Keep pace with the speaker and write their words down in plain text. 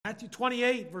Matthew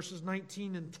 28, verses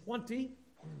 19 and 20.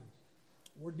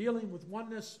 We're dealing with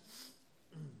oneness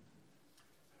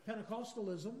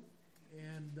Pentecostalism.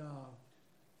 And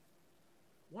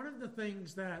one of the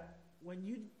things that when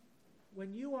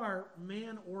you are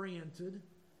man-oriented,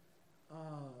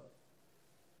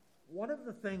 one of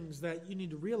the things that you need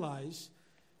to realize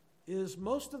is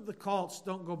most of the cults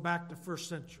don't go back to first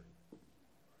century.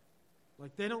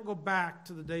 Like, they don't go back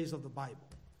to the days of the Bible.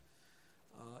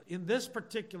 In this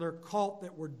particular cult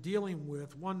that we're dealing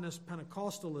with, oneness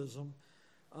Pentecostalism,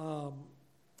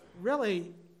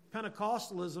 really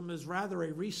Pentecostalism is rather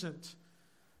a recent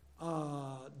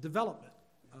development,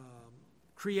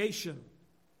 creation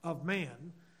of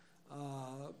man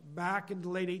back in the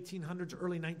late 1800s,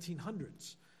 early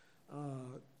 1900s.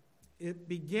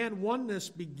 Oneness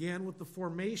began with the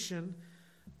formation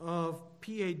of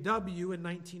PAW in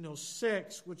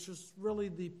 1906, which is really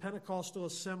the Pentecostal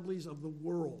Assemblies of the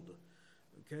World.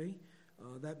 Okay,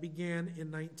 that began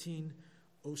in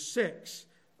 1906.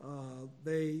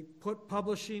 They put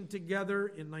publishing together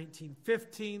in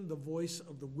 1915, The Voice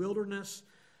of the Wilderness,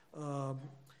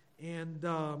 and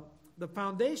the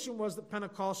foundation was that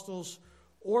Pentecostals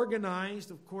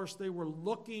organized. Of course, they were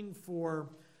looking for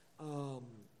a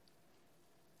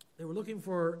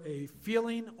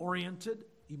feeling-oriented,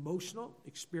 emotional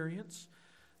experience.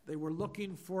 They were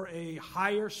looking for a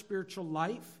higher spiritual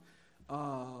life,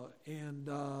 and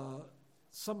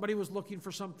somebody was looking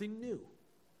for something new.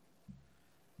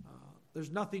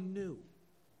 There's nothing new,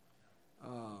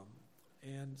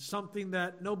 and something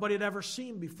that nobody had ever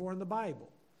seen before in the Bible.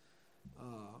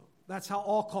 That's how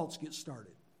all cults get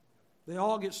started. They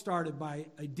all get started by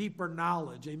a deeper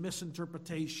knowledge, a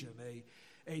misinterpretation,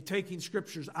 a taking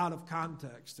scriptures out of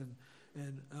context, and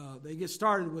they get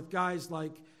started with guys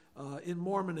like in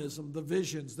Mormonism, the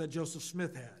visions that Joseph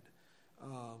Smith had.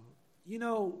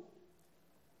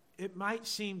 It might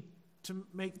seem to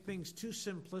make things too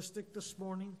simplistic this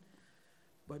morning,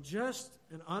 but just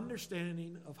an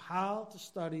understanding of how to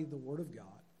study the Word of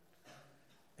God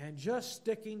and just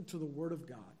sticking to the Word of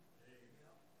God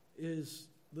is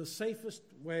the safest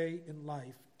way in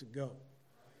life to go.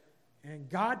 And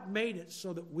God made it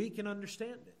so that we can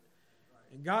understand it.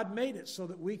 And God made it so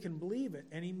that we can believe it.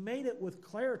 And He made it with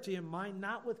clarity in mind,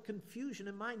 not with confusion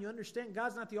in mind. You understand,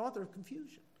 God's not the author of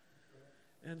confusion.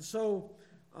 And so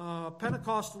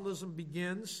Pentecostalism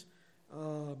begins.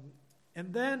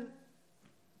 And then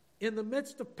in the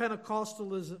midst of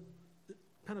Pentecostalism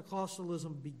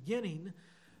beginning,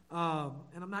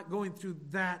 and I'm not going through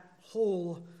that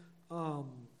whole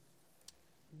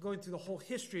going through the whole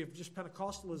history of just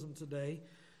Pentecostalism today,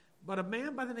 but a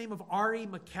man by the name of R.E.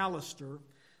 McAllister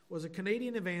was a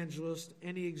Canadian evangelist,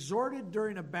 and he exhorted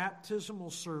during a baptismal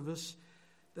service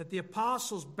that the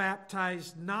apostles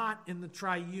baptized not in the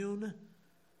triune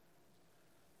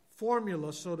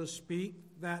formula, so to speak,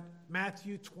 that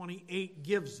Matthew 28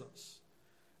 gives us.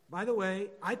 By the way,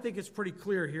 I think it's pretty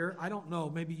clear here. I don't know,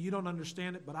 maybe you don't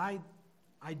understand it, but I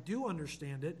do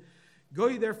understand it. Go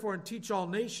ye therefore and teach all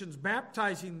nations,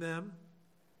 baptizing them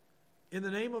in the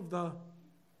name of the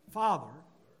Father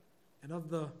and of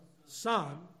the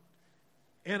Son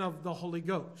and of the Holy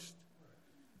Ghost.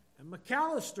 And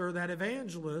McAllister, that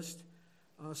evangelist,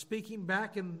 speaking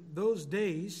back in those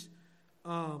days,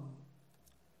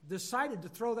 decided to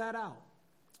throw that out.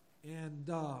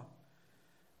 And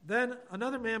then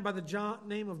another man by the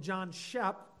name of John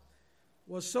Shep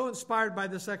was so inspired by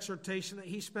this exhortation that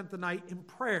he spent the night in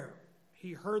prayer.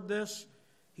 He heard this.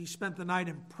 He spent the night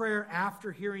in prayer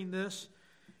after hearing this.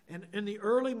 And in the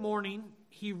early morning,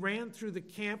 he ran through the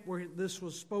camp where this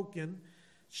was spoken,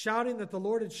 shouting that the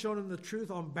Lord had shown him the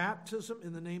truth on baptism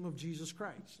in the name of Jesus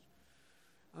Christ.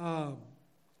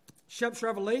 Shep's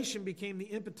revelation became the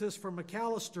impetus for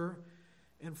McAllister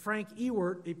and Frank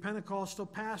Ewart, a Pentecostal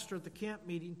pastor at the camp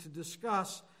meeting, to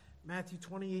discuss Matthew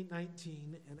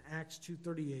 28:19 and Acts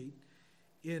 2:38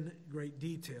 in great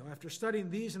detail. After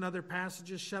studying these and other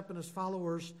passages, Shep and his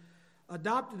followers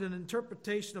adopted an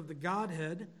interpretation of the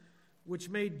Godhead which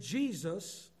made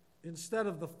Jesus, instead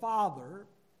of the Father,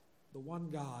 the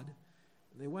one God,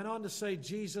 they went on to say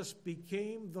Jesus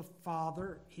became the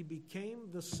Father, He became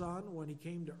the Son when He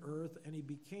came to earth, and He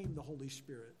became the Holy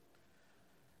Spirit.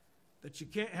 That you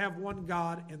can't have one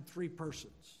God and three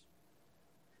persons.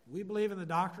 We believe in the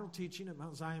doctrinal teaching at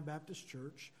Mount Zion Baptist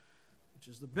Church, which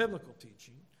is the biblical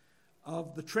teaching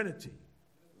of the Trinity.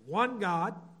 One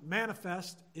God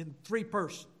manifest in three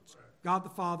persons. God the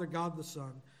Father, God the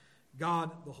Son,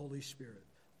 God the Holy Spirit.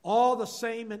 All the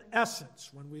same in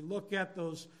essence. When we look at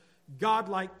those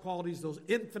godlike qualities, those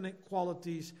infinite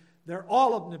qualities, they're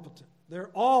all omnipotent. They're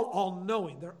all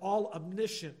all-knowing. They're all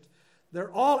omniscient.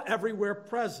 They're all everywhere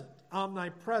present,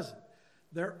 omnipresent.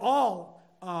 They're all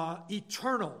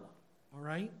eternal, all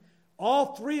right?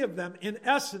 All three of them, in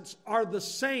essence, are the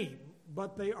same,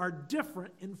 but they are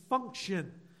different in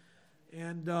function.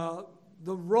 And the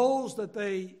roles that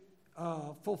they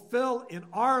fulfill in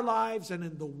our lives and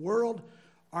in the world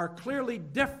are clearly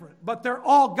different, but they're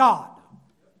all God,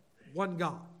 one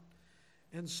God.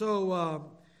 And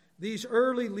so these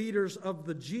early leaders of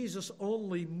the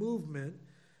Jesus-only movement,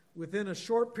 within a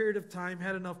short period of time,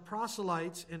 had enough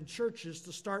proselytes and churches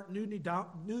to start new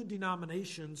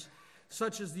denominations,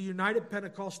 such as the United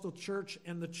Pentecostal Church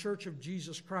and the Church of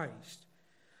Jesus Christ.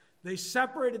 They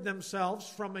separated themselves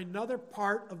from another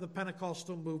part of the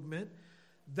Pentecostal movement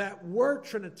that were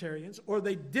Trinitarians, or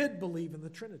they did believe in the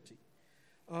Trinity.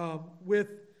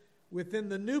 Within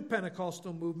the new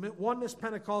Pentecostal movement, Oneness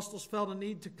Pentecostals felt a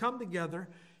need to come together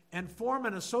and form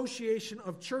an association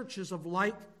of churches of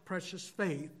like precious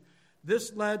faith.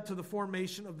 This led to the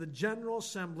formation of the General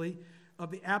Assembly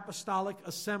of the Apostolic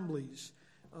Assemblies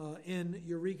in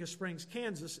Eureka Springs,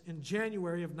 Kansas, in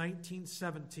January of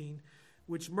 1917,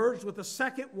 which merged with a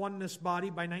second oneness body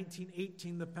by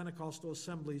 1918, the Pentecostal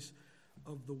Assemblies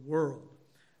of the World.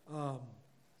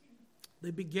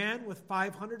 They began with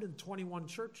 521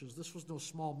 churches. This was no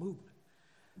small movement.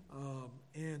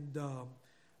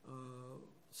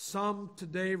 Some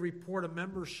today report a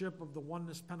membership of the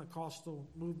Oneness Pentecostal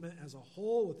movement as a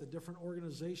whole, with the different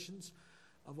organizations,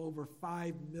 of over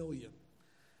 5 million.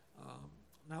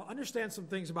 Now, understand some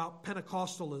things about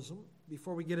Pentecostalism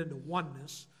before we get into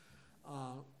oneness.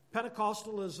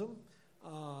 Pentecostalism,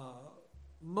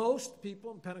 most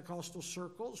people in Pentecostal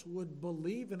circles would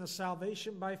believe in a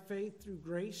salvation by faith through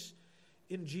grace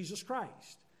in Jesus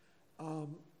Christ.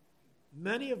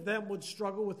 Many of them would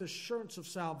struggle with assurance of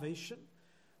salvation.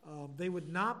 They would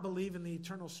not believe in the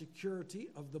eternal security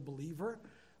of the believer,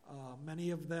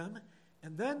 many of them.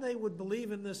 And then they would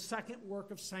believe in this second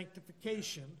work of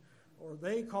sanctification, or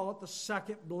they call it the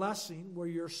second blessing, where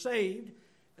you're saved,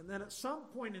 and then at some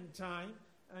point in time,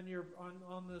 and you're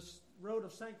on this road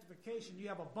of sanctification, you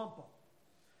have a bump up.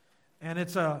 And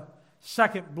it's a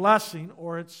second blessing,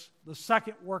 or it's the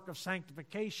second work of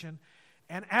sanctification.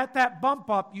 And at that bump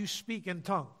up, you speak in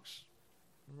tongues.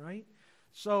 Right?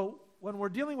 So when we're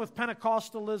dealing with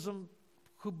Pentecostalism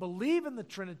who believe in the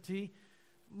Trinity,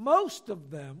 most of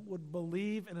them would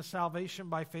believe in a salvation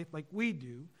by faith like we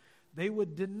do. They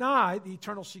would deny the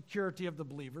eternal security of the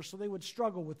believer, so they would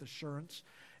struggle with assurance.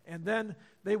 And then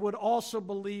they would also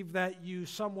believe that you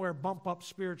somewhere bump up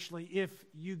spiritually if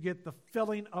you get the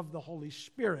filling of the Holy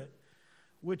Spirit,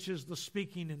 which is the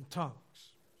speaking in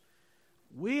tongues.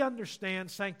 We understand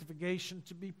sanctification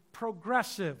to be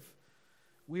progressive.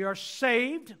 We are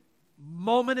saved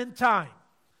moment in time.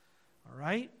 All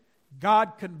right?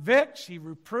 God convicts, He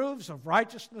reproves of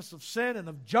righteousness, of sin, and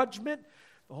of judgment.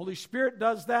 The Holy Spirit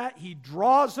does that. He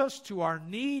draws us to our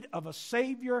need of a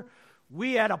Savior.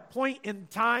 We, at a point in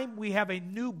time, we have a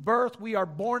new birth. We are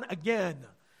born again.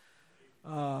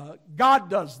 God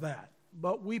does that.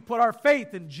 But we put our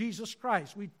faith in Jesus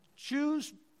Christ. We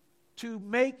choose to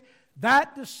make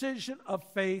that decision of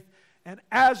faith, and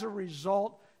as a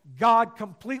result, God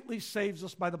completely saves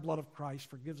us by the blood of Christ,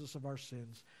 forgives us of our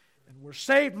sins, and we're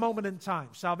saved moment in time.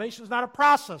 Salvation is not a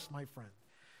process, my friend.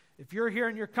 If you're here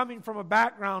and you're coming from a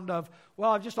background of,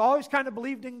 well, I've just always kind of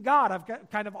believed in God, I've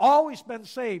kind of always been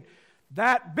saved,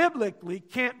 that biblically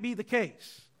can't be the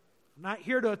case. I'm not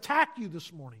here to attack you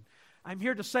this morning. I'm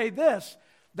here to say this,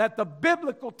 that the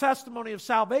biblical testimony of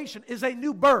salvation is a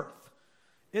new birth.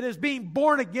 It is being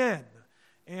born again.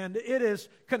 And it is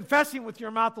confessing with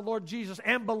your mouth the Lord Jesus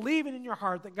and believing in your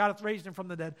heart that God hath raised Him from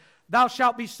the dead. Thou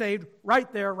shalt be saved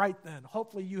right there, right then.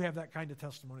 Hopefully you have that kind of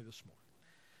testimony this morning.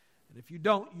 And if you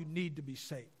don't, you need to be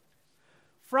saved.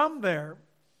 From there,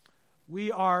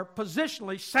 we are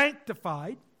positionally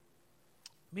sanctified,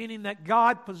 meaning that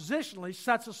God positionally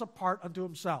sets us apart unto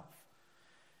Himself.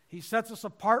 He sets us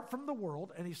apart from the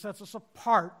world, and He sets us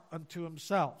apart unto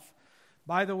Himself.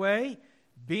 By the way,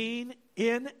 being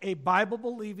in a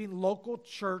Bible-believing local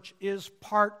church is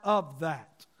part of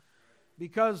that.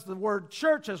 Because the word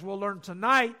church, as we'll learn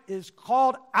tonight, is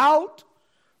called out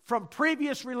from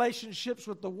previous relationships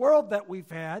with the world that we've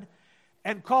had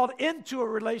and called into a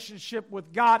relationship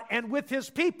with God and with His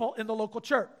people in the local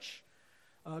church.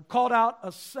 Called out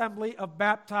assembly of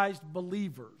baptized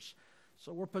believers.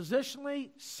 So we're positionally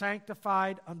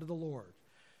sanctified unto the Lord.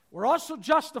 We're also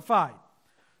justified.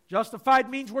 Justified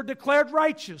means we're declared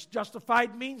righteous.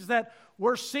 Justified means that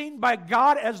we're seen by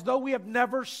God as though we have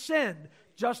never sinned.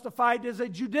 Justified is a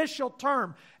judicial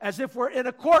term, as if we're in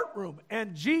a courtroom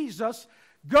and Jesus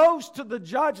goes to the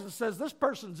judge and says, this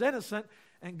person's innocent,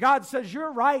 and God says,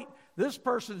 you're right, this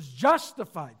person's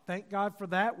justified. Thank God for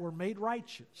that. We're made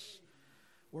righteous.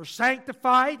 We're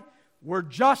sanctified. We're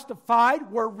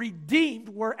justified. We're redeemed.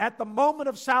 We're at the moment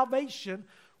of salvation.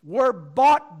 We're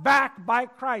bought back by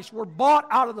Christ. We're bought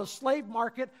out of the slave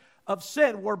market of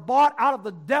sin. We're bought out of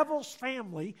the devil's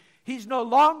family. He's no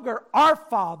longer our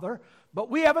Father, but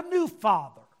we have a new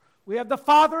Father. We have the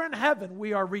Father in heaven.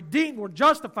 We are redeemed. We're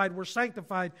justified. We're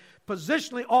sanctified.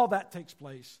 Positionally, all that takes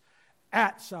place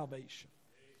at salvation.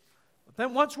 But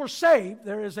then once we're saved,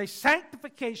 there is a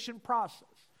sanctification process.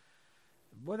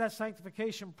 Boy, that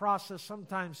sanctification process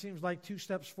sometimes seems like 2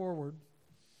 steps forward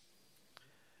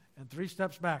and 3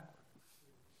 steps backward.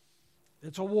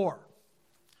 It's a war.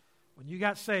 When you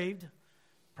got saved,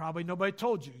 probably nobody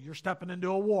told you you're stepping into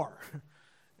a war.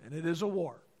 And it is a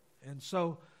war. And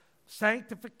so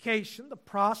sanctification, the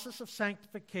process of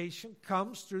sanctification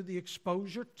comes through the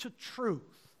exposure to truth.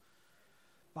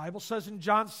 The Bible says in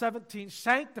John 17,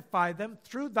 sanctify them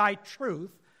through thy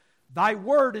truth. Thy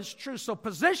word is true. So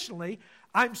positionally,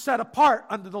 I'm set apart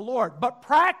unto the Lord. But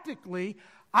practically,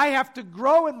 I have to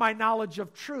grow in my knowledge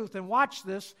of truth. And watch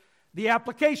this, the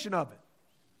application of it,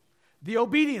 the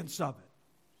obedience of it,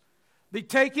 the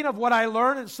taking of what I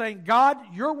learn and saying, God,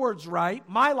 your word's right.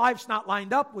 My life's not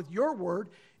lined up with your word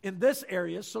in this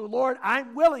area. So, Lord,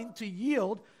 I'm willing to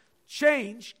yield,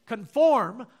 change,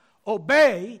 conform,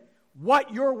 obey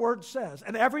what your word says.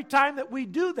 And every time that we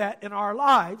do that in our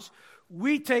lives,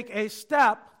 we take a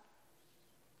step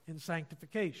in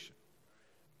sanctification.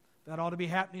 That ought to be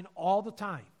happening all the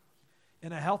time.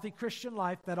 In a healthy Christian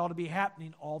life, that ought to be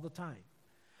happening all the time.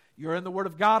 You're in the Word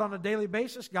of God on a daily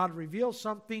basis. God reveals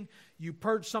something. You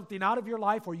purge something out of your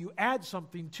life, or you add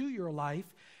something to your life,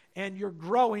 and you're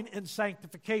growing in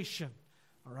sanctification.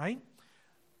 All right?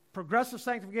 Progressive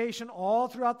sanctification all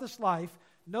throughout this life.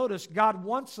 Notice, God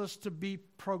wants us to be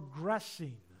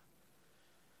progressing,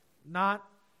 not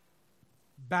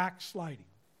backsliding.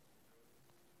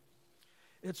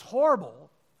 It's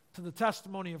horrible to the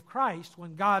testimony of Christ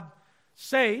when God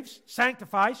saves,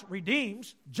 sanctifies,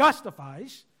 redeems,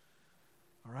 justifies,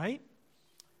 all right?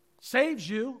 Saves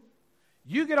you.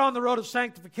 You get on the road of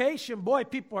sanctification, boy,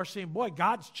 people are saying, boy,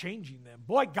 God's changing them.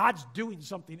 Boy, God's doing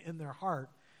something in their heart.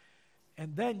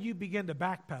 And then you begin to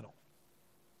backpedal.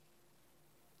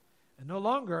 And no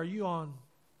longer are you on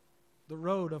the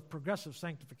road of progressive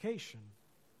sanctification.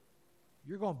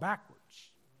 You're going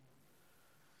backwards.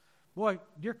 Boy,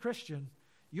 dear Christian,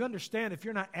 you understand if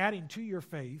you're not adding to your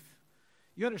faith,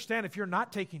 you understand if you're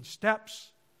not taking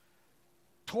steps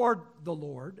toward the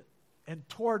Lord and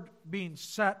toward being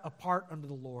set apart unto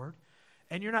the Lord,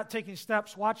 and you're not taking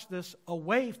steps, watch this,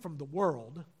 away from the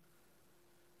world,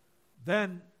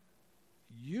 then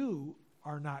you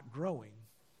are not growing.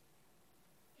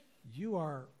 You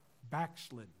are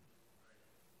backslidden,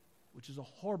 which is a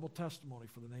horrible testimony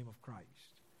for the name of Christ.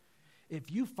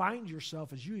 If you find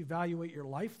yourself, as you evaluate your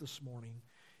life this morning,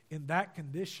 in that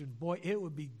condition, boy, it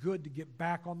would be good to get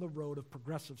back on the road of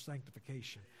progressive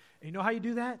sanctification. And you know how you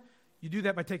do that? You do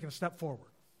that by taking a step forward.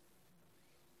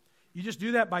 You just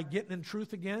do that by getting in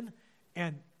truth again.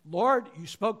 And Lord, you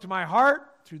spoke to my heart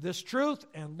through this truth.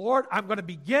 And Lord, I'm going to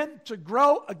begin to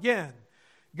grow again.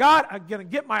 God, I'm going to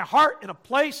get my heart in a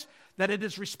place that it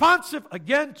is responsive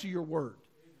again to your word.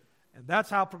 And that's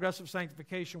how progressive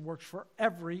sanctification works for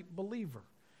every believer.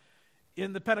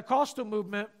 In the Pentecostal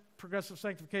movement, progressive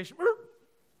sanctification,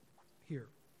 here.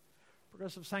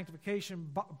 Progressive sanctification,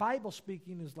 Bible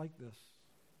speaking, is like this.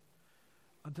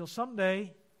 Until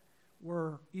someday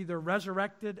we're either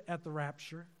resurrected at the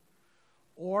rapture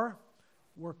or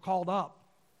we're called up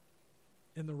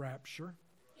in the rapture.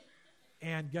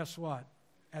 And guess what?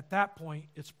 At that point,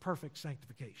 it's perfect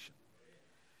sanctification.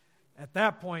 At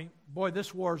that point, boy,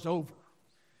 this war's over.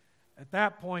 At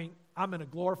that point, I'm in a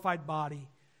glorified body.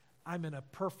 I'm in a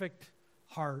perfect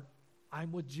heart.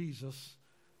 I'm with Jesus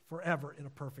forever in a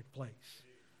perfect place.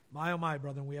 My, oh my,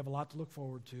 brethren, we have a lot to look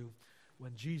forward to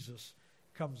when Jesus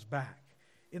comes back.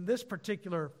 In this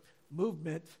particular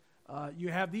movement, you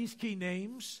have these key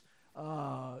names.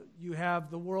 You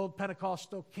have the World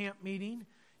Pentecostal Camp Meeting.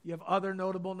 You have other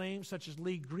notable names such as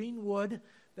Lee Greenwood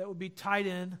that would be tied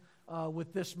in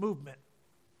with this movement.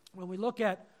 When we look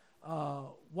at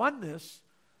oneness,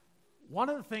 one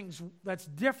of the things that's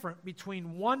different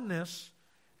between oneness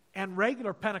and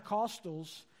regular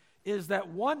Pentecostals is that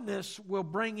oneness will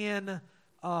bring in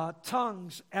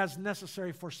tongues as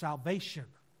necessary for salvation.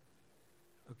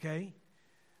 Okay?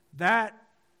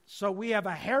 So we have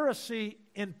a heresy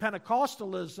in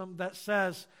Pentecostalism that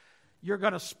says you're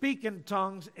going to speak in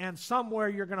tongues, and somewhere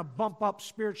you're going to bump up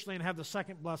spiritually and have the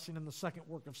second blessing and the second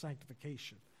work of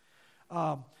sanctification.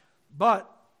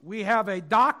 But we have a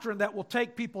doctrine that will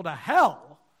take people to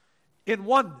hell in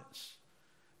oneness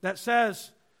that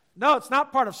says, no, it's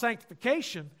not part of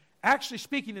sanctification. Actually,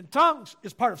 speaking in tongues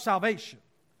is part of salvation.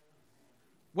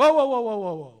 Whoa, whoa, whoa, whoa,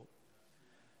 whoa, whoa.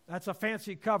 That's a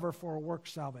fancy cover for a work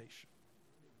salvation.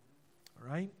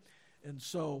 All right? And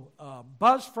so,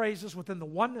 buzz phrases within the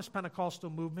oneness Pentecostal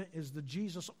movement is the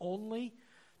Jesus-only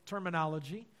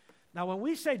terminology. Now, when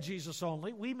we say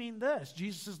Jesus-only, we mean this.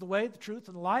 Jesus is the way, the truth,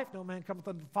 and the life. No man cometh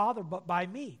unto the Father but by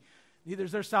me. Neither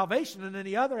is there salvation in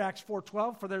any other, Acts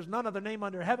 4:12, for there's none other name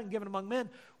under heaven given among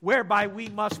men whereby we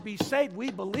must be saved.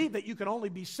 We believe that you can only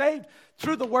be saved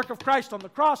through the work of Christ on the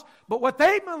cross. But what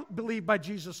they believe by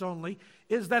Jesus only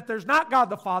is that there's not God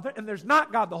the Father and there's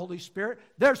not God the Holy Spirit.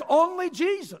 There's only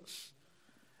Jesus.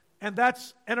 And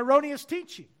that's an erroneous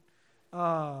teaching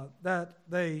that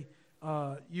they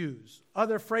use.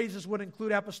 Other phrases would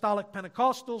include apostolic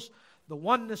Pentecostals, the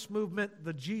oneness movement,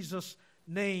 the Jesus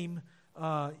name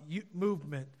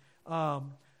movement.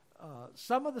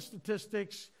 Some of the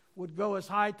statistics would go as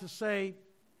high to say,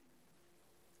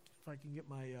 if I can get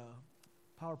my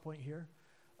PowerPoint here,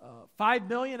 5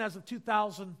 million as of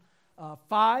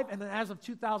 2005, and then as of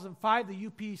 2005, the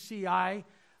UPCI,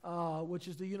 which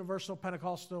is the Universal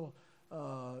Pentecostal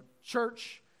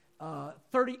Church,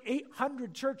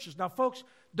 3,800 churches. Now, folks,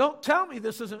 don't tell me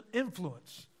this isn't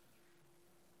influence.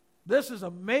 This is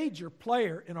a major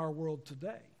player in our world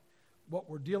today, what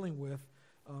we're dealing with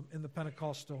in the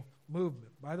Pentecostal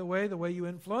movement. By the way you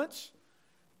influence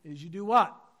is you do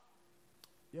what?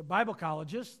 You have Bible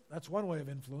colleges. That's one way of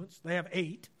influence. They have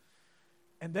 8.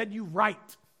 And then you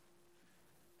write.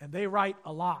 And they write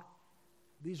a lot.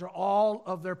 These are all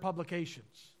of their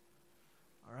publications.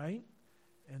 All right?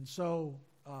 And so,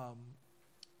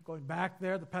 going back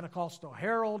there, the Pentecostal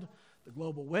Herald, the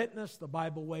Global Witness, the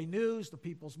Bible Way News, the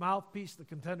People's Mouthpiece, the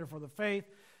Contender for the Faith,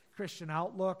 Christian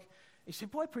Outlook. You say,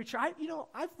 boy, preacher, I've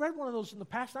read one of those in the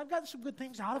past, and I've gotten some good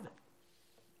things out of it.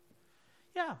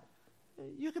 Yeah,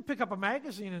 you can pick up a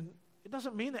magazine, and it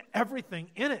doesn't mean that everything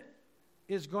in it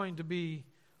is going to be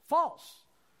false.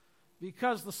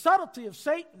 Because the subtlety of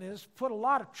Satan is put a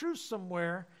lot of truth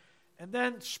somewhere and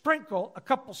then sprinkle a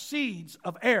couple seeds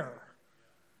of error.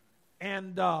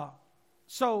 And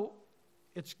so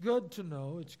it's good to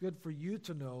know, it's good for you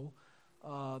to know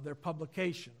their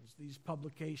publications, these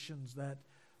publications that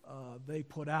they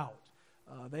put out.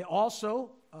 They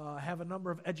also have a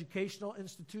number of educational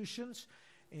institutions,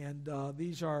 and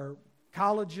these are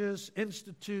colleges,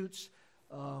 institutes,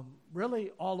 really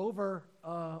all over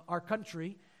our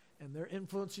country, and they're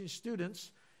influencing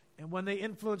students. And when they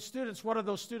influence students, what are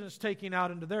those students taking out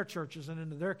into their churches and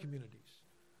into their communities?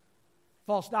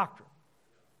 False doctrine.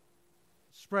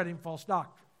 Spreading false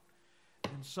doctrine.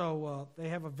 And so they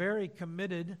have a very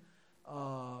committed,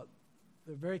 they're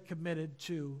very committed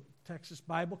to Texas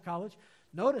Bible College.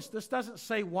 Notice this doesn't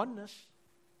say oneness.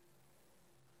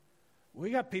 We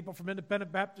got people from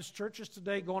independent Baptist churches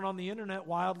today going on the internet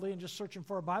wildly and just searching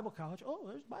for a Bible college. Oh,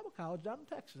 there's a Bible college down in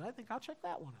Texas. I think I'll check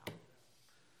that one out.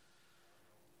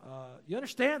 You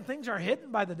understand, things are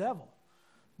hidden by the devil.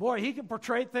 Boy, he can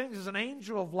portray things as an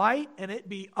angel of light and it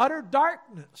be utter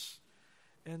darkness.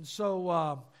 And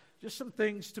so just some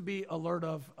things to be alert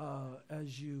of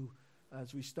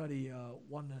as we study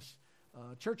oneness.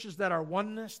 Churches that are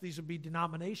oneness, these would be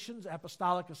denominations,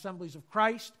 Apostolic Assemblies of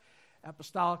Christ,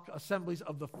 Apostolic Assemblies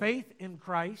of the Faith in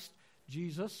Christ,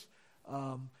 Jesus,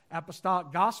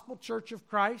 Apostolic Gospel Church of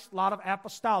Christ, a lot of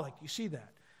apostolic, you see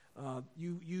that.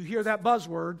 You hear that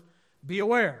buzzword, be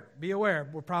aware, be aware.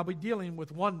 We're probably dealing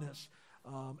with oneness,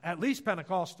 at least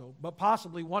Pentecostal, but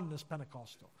possibly oneness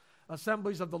Pentecostal.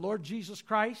 Assemblies of the Lord Jesus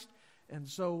Christ, and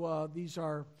so these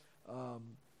are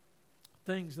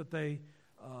things that they,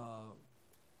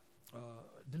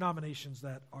 denominations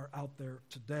that are out there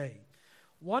today.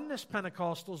 Oneness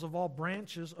Pentecostals of all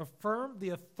branches affirm the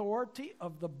authority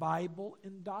of the Bible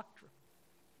in doctrine.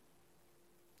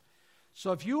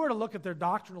 So if you were to look at their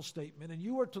doctrinal statement and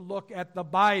you were to look at the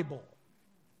Bible,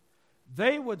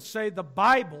 they would say the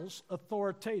Bible's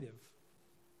authoritative.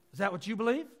 Is that what you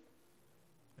believe?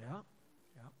 Yeah.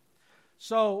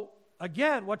 So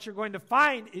again, what you're going to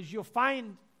find is you'll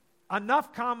find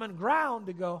enough common ground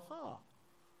to go,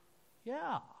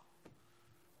 yeah,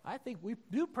 I think we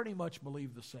do pretty much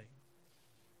believe the same.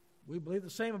 We believe the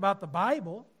same about the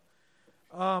Bible.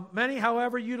 Many,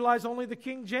 however, utilize only the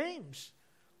King James.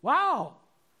 Wow.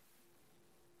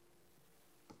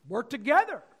 We're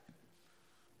together.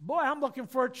 Boy, I'm looking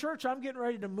for a church. I'm getting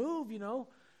ready to move,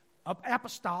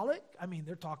 apostolic, I mean,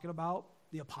 they're talking about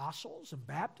the apostles and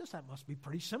Baptists. That must be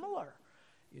pretty similar.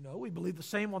 You know, we believe the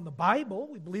same on the Bible.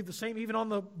 We believe the same even on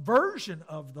the version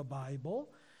of the Bible.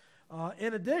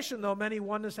 In addition, though, many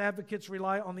oneness advocates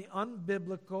rely on the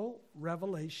unbiblical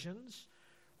revelations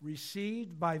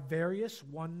received by various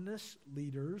oneness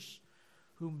leaders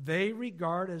whom they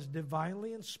regard as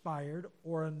divinely inspired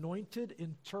or anointed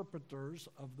interpreters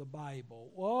of the Bible.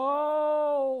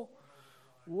 Whoa!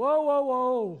 Whoa, whoa,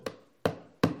 whoa.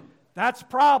 That's a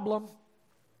problem.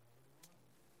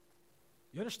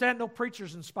 You understand? No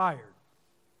preacher's inspired.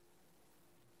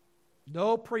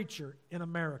 No preacher in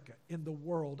America, in the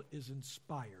world, is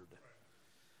inspired.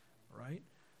 Right?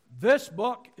 This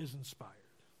book is inspired.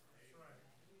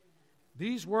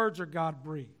 These words are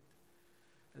God-breathed.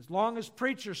 As long as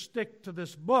preachers stick to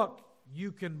this book,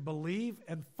 you can believe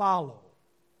and follow.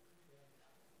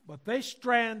 But they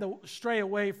stray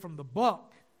away from the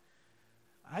book.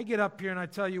 I get up here and I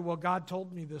tell you, well, God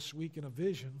told me this week in a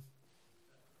vision.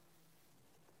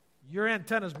 Your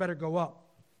antennas better go up.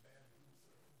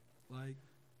 Like,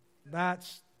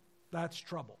 that's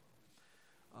trouble.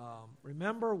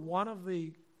 Remember, one of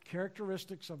the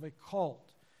characteristics of a cult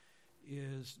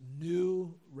is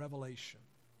new revelation.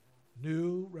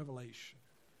 New revelation.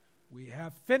 We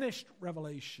have finished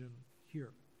revelation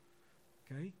here.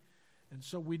 Okay? And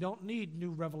so we don't need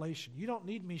new revelation. You don't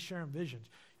need me sharing visions.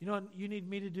 You know what you need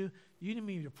me to do? You need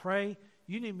me to pray.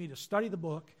 You need me to study the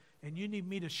book. And you need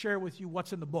me to share with you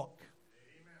what's in the book.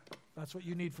 Amen. That's what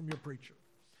you need from your preacher.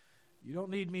 You don't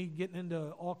need me getting into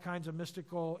all kinds of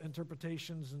mystical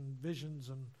interpretations and visions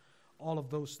and all of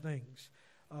those things.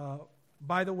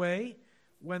 By the way,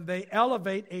 when they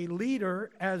elevate a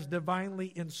leader as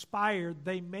divinely inspired,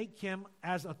 they make him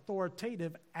as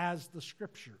authoritative as the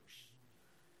Scriptures.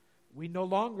 We no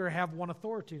longer have one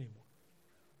authority anymore.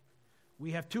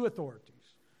 We have two authorities.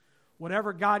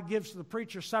 Whatever God gives to the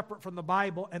preacher separate from the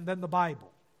Bible and then the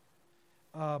Bible.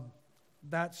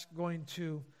 That's going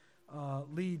to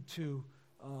lead to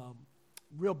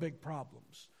real big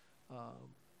problems.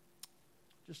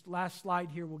 Just last slide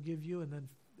here we'll give you and then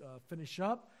finish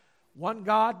up. One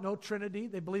God, no Trinity.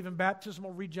 They believe in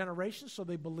baptismal regeneration, so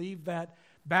they believe that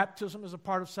baptism is a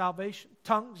part of salvation.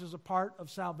 Tongues is a part of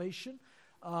salvation.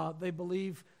 They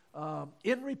believe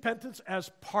in repentance as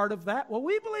part of that. Well,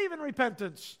 we believe in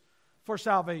repentance for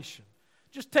salvation.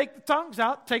 Just take the tongues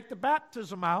out, take the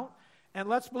baptism out, and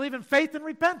let's believe in faith and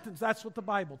repentance. That's what the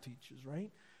Bible teaches, right?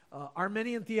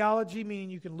 Arminian theology, meaning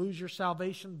you can lose your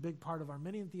salvation, big part of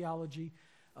Arminian theology,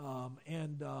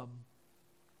 and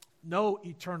no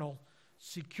eternal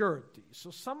security. So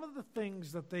some of the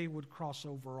things that they would cross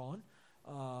over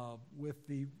on with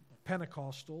the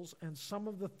Pentecostals, and some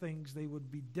of the things they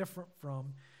would be different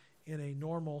from in a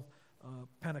normal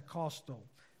Pentecostal.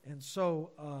 And so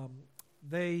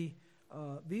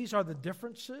these are the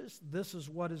differences. This is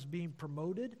what is being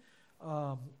promoted.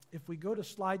 If we go to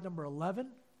slide number 11,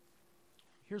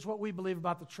 here's what we believe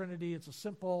about the Trinity. It's a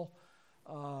simple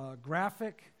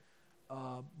graphic,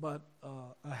 but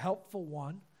a helpful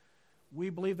one. We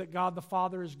believe that God the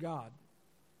Father is God.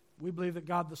 We believe that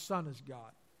God the Son is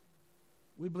God.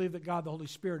 We believe that God the Holy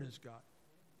Spirit is God.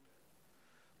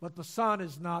 But the Son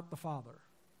is not the Father.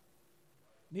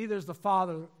 Neither is the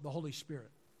Father the Holy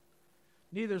Spirit.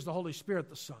 Neither is the Holy Spirit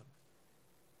the Son.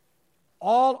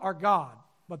 All are God,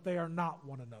 but they are not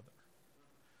one another.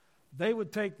 They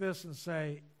would take this and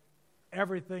say,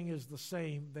 everything is the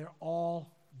same. They're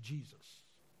all Jesus.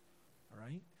 All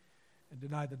right? And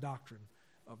deny the doctrine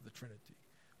of the Trinity.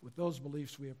 With those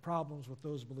beliefs, we have problems. With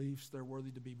those beliefs, they're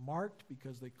worthy to be marked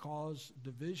because they cause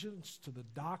divisions to the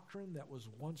doctrine that was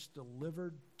once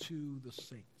delivered to the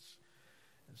saints.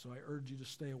 And so I urge you to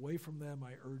stay away from them.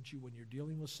 I urge you when you're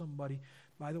dealing with somebody.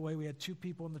 By the way, we had 2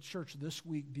 people in the church this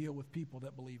week deal with people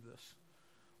that believe this.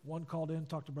 One called in,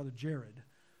 talked to Brother Jared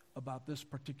about this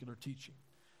particular teaching.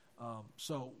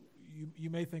 So you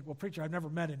may think, well, preacher, I've never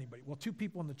met anybody. Well, 2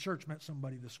 people in the church met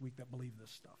somebody this week that believe this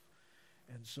stuff.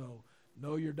 And so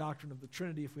know your doctrine of the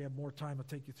Trinity. If we have more time, I'll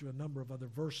take you through a number of other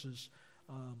verses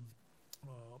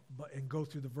and go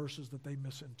through the verses that they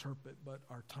misinterpret, but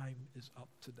our time is up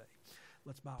today.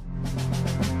 Let's bow.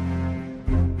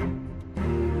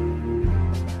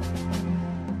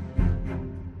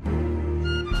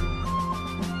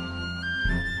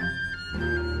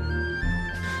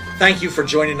 Thank you for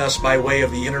joining us by way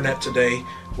of the internet today.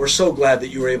 We're so glad that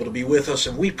you were able to be with us,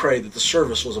 and we pray that the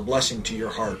service was a blessing to your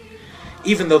heart.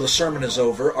 Even though the sermon is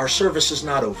over, our service is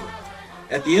not over.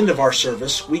 At the end of our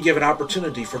service, we give an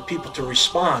opportunity for people to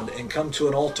respond and come to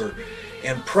an altar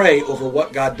and pray over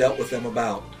what God dealt with them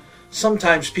about.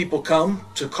 Sometimes people come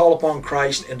to call upon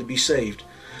Christ and to be saved.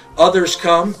 Others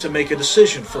come to make a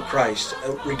decision for Christ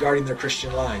regarding their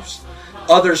Christian lives.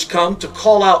 Others come to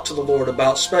call out to the Lord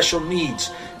about special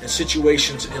needs and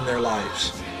situations in their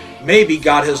lives. Maybe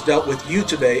God has dealt with you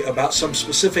today about some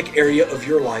specific area of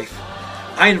your life.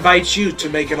 I invite you to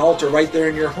make an altar right there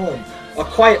in your home, a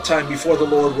quiet time before the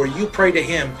Lord where you pray to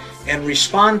Him and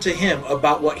respond to Him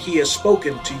about what He has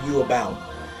spoken to you about.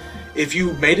 If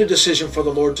you made a decision for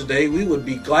the Lord today, we would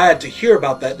be glad to hear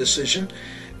about that decision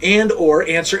and or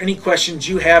answer any questions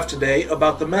you have today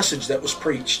about the message that was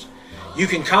preached. You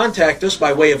can contact us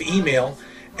by way of email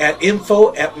at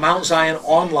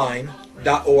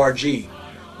info@mountziononline.org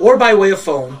or by way of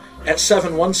phone at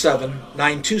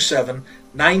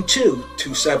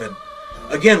 717-927-9227.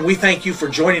 Again, we thank you for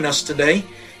joining us today,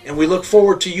 and we look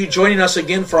forward to you joining us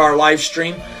again for our live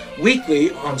stream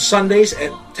weekly on Sundays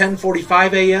at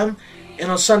 10:45 a.m.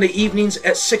 and on Sunday evenings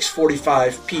at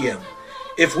 6:45 p.m.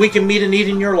 If we can meet a need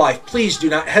in your life, please do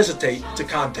not hesitate to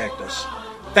contact us.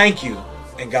 Thank you,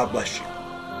 and God bless you.